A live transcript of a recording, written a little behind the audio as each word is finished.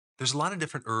There's a lot of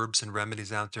different herbs and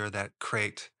remedies out there that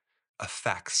create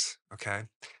effects, okay?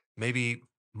 Maybe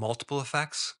multiple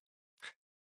effects,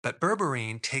 but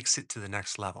berberine takes it to the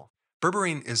next level.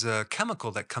 Berberine is a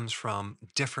chemical that comes from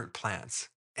different plants,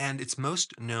 and it's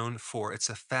most known for its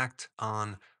effect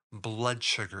on blood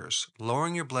sugars,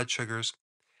 lowering your blood sugars,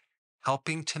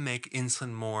 helping to make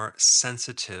insulin more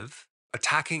sensitive,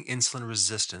 attacking insulin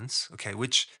resistance, okay,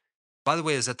 which, by the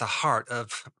way, is at the heart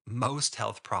of most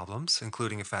health problems,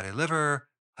 including a fatty liver,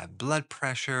 high blood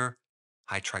pressure,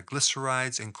 high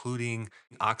triglycerides, including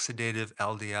oxidative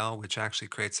LDL, which actually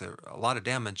creates a lot of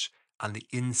damage on the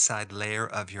inside layer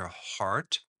of your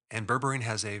heart. And berberine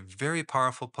has a very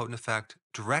powerful, potent effect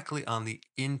directly on the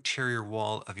interior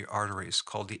wall of your arteries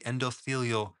called the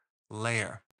endothelial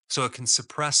layer. So it can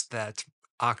suppress that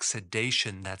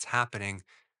oxidation that's happening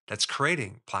that's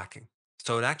creating plaquing.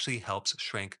 So it actually helps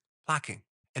shrink plaquing.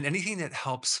 And anything that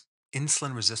helps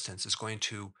insulin resistance is going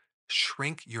to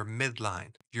shrink your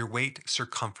midline, your weight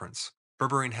circumference.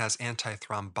 Berberine has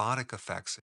antithrombotic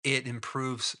effects. It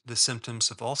improves the symptoms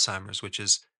of Alzheimer's, which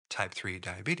is type 3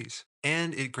 diabetes.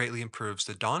 And it greatly improves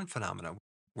the dawn phenomena,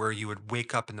 where you would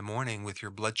wake up in the morning with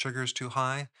your blood sugars too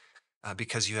high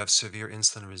because you have severe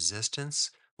insulin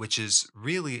resistance, which is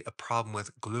really a problem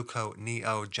with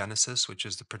gluconeogenesis, which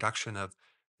is the production of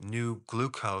new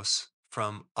glucose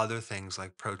from other things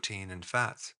like protein and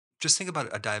fats. Just think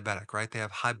about a diabetic, right? They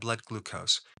have high blood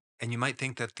glucose. And you might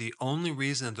think that the only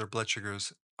reason their blood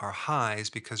sugars are high is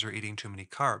because they're eating too many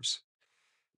carbs.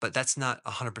 But that's not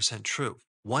 100% true.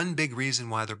 One big reason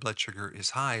why their blood sugar is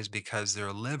high is because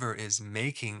their liver is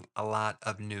making a lot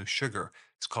of new sugar.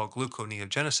 It's called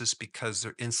gluconeogenesis because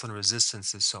their insulin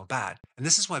resistance is so bad. And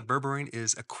this is why berberine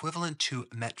is equivalent to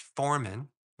metformin,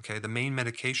 okay, the main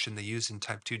medication they use in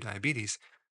type 2 diabetes,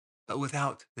 but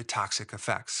without the toxic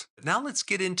effects. Now let's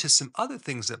get into some other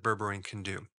things that berberine can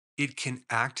do. It can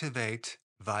activate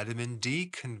vitamin D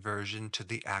conversion to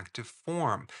the active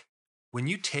form. When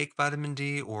you take vitamin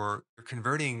D or you're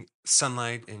converting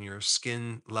sunlight in your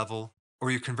skin level, or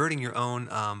you're converting your own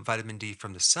vitamin D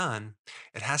from the sun,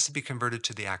 it has to be converted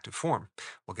to the active form.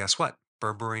 Well, guess what?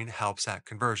 Berberine helps that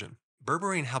conversion.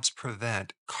 Berberine helps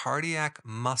prevent cardiac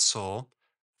muscle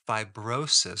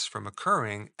fibrosis from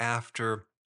occurring after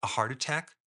a heart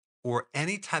attack or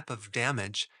any type of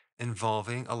damage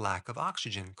involving a lack of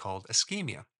oxygen called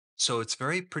ischemia. So it's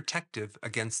very protective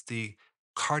against the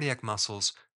cardiac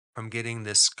muscles from getting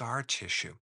this scar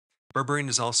tissue. Berberine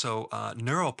is also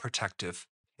neuroprotective.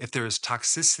 If there is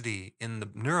toxicity in the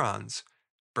neurons,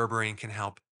 berberine can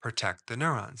help protect the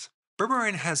neurons.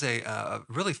 Berberine has a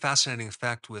really fascinating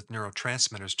effect with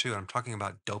neurotransmitters too. I'm talking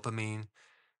about dopamine,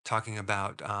 talking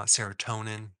about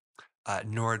serotonin,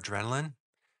 noradrenaline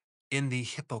in the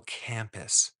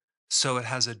hippocampus. So it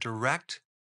has a direct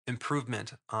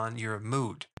improvement on your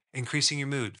mood, increasing your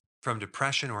mood from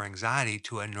depression or anxiety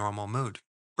to a normal mood.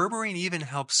 Berberine even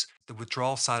helps the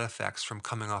withdrawal side effects from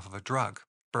coming off of a drug.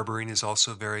 Berberine is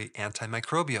also very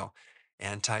antimicrobial,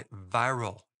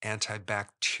 antiviral,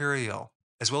 antibacterial,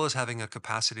 as well as having a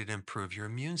capacity to improve your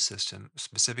immune system,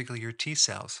 specifically your T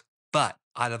cells. But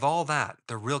out of all that,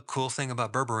 the real cool thing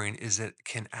about berberine is it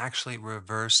can actually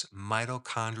reverse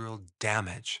mitochondrial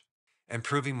damage,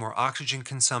 improving more oxygen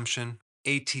consumption,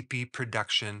 ATP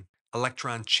production,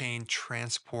 electron chain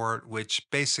transport, which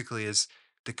basically is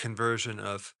the conversion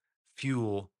of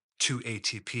fuel to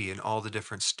ATP and all the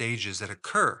different stages that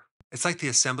occur. It's like the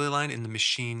assembly line in the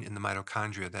machine in the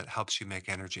mitochondria that helps you make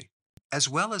energy, as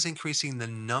well as increasing the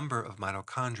number of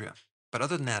mitochondria. But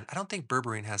other than that, I don't think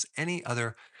berberine has any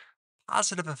other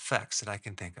positive effects that I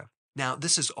can think of. Now,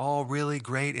 this is all really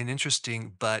great and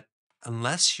interesting, but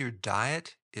unless your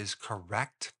diet is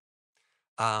correct,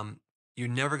 you're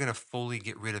never going to fully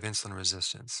get rid of insulin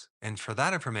resistance. And for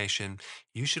that information,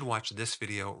 you should watch this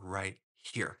video right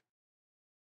here.